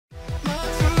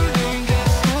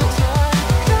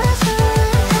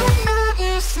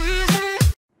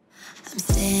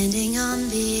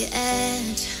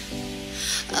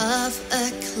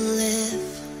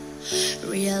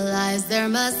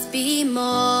must be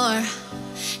more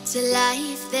to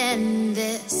life than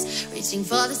this. Reaching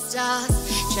for the stars,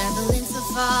 traveling so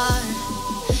far,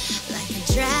 like a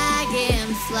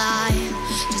dragonfly.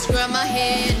 Just grab my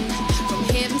hand from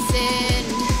him, send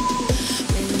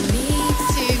with me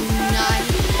tonight.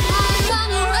 I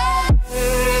run away.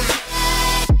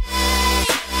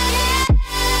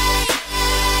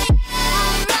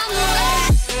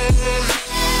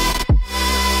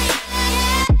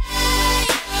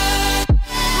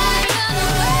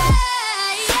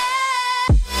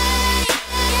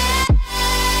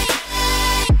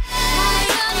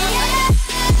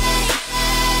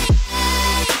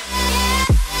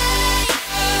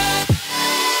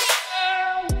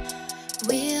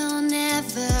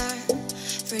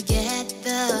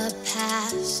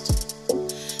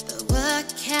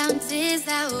 Is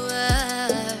our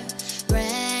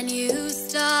brand new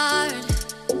start.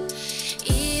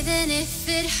 Even if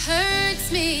it hurts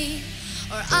me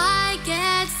or I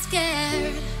get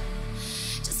scared,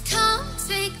 just come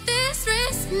take this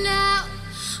risk now.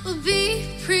 We'll be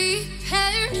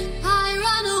prepared. I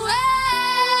run away.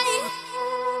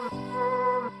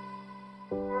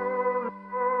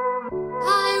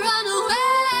 I run away.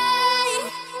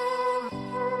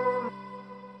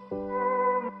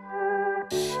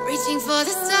 Reaching for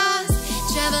the stars,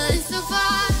 traveling so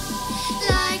far,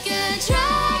 like a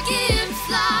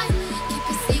dragonfly. Keep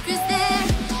your secrets there,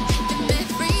 keep them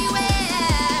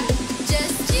everywhere.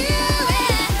 Just you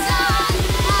and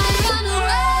I run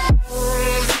away.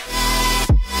 I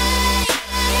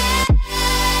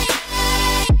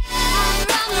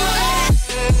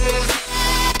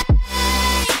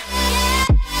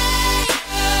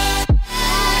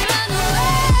run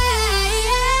away.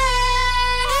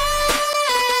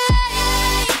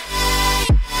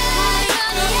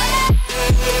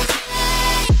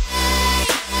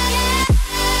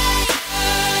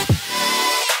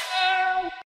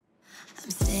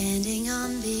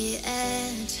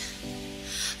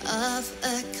 Of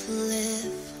a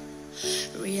cliff,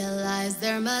 realize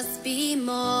there must be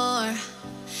more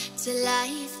to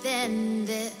life than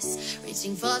this.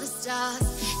 Reaching for the stars,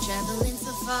 traveling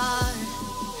so far,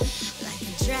 like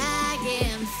a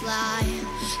dragonfly.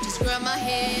 Just grab my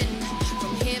hand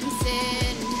from him,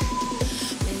 send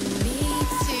with me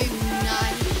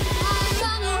tonight. I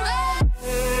run away.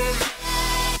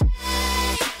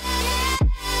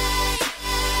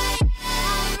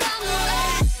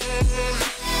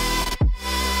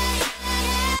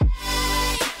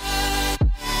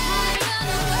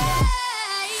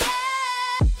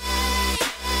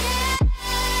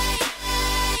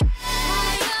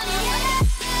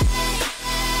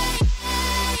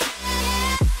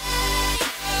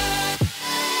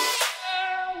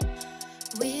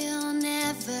 We'll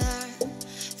never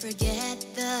forget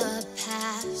the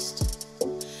past,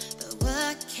 but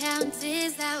what counts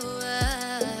is our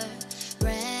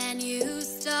brand new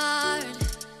start.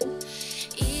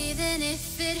 Even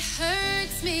if it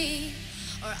hurts me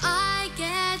or I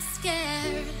get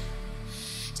scared,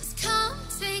 just come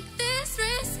take this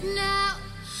risk now.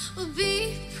 We'll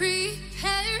be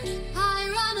prepared. I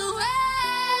run away.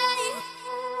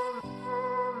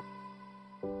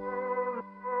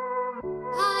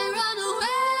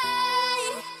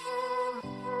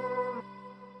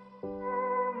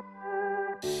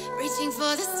 Reaching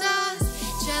for the stars,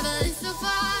 traveling so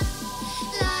far,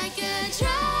 like a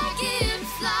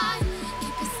dragonfly.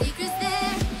 Keep your secrets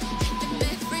there, keep them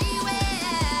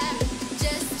everywhere.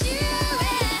 Just you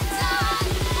and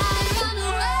I run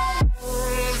away.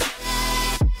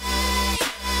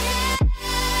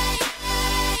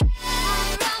 I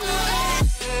run away.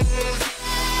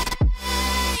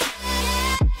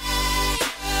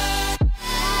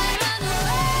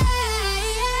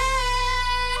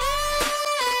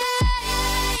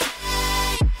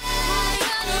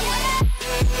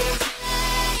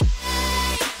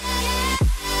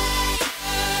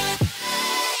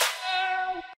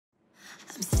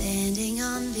 Standing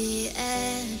on the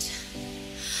edge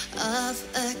of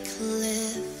a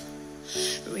cliff,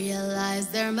 realize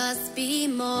there must be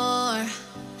more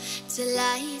to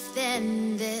life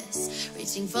than this.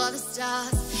 Reaching for the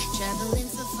stars, traveling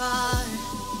so far,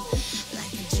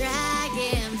 like a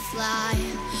dragonfly.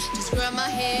 Just grab my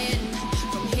hand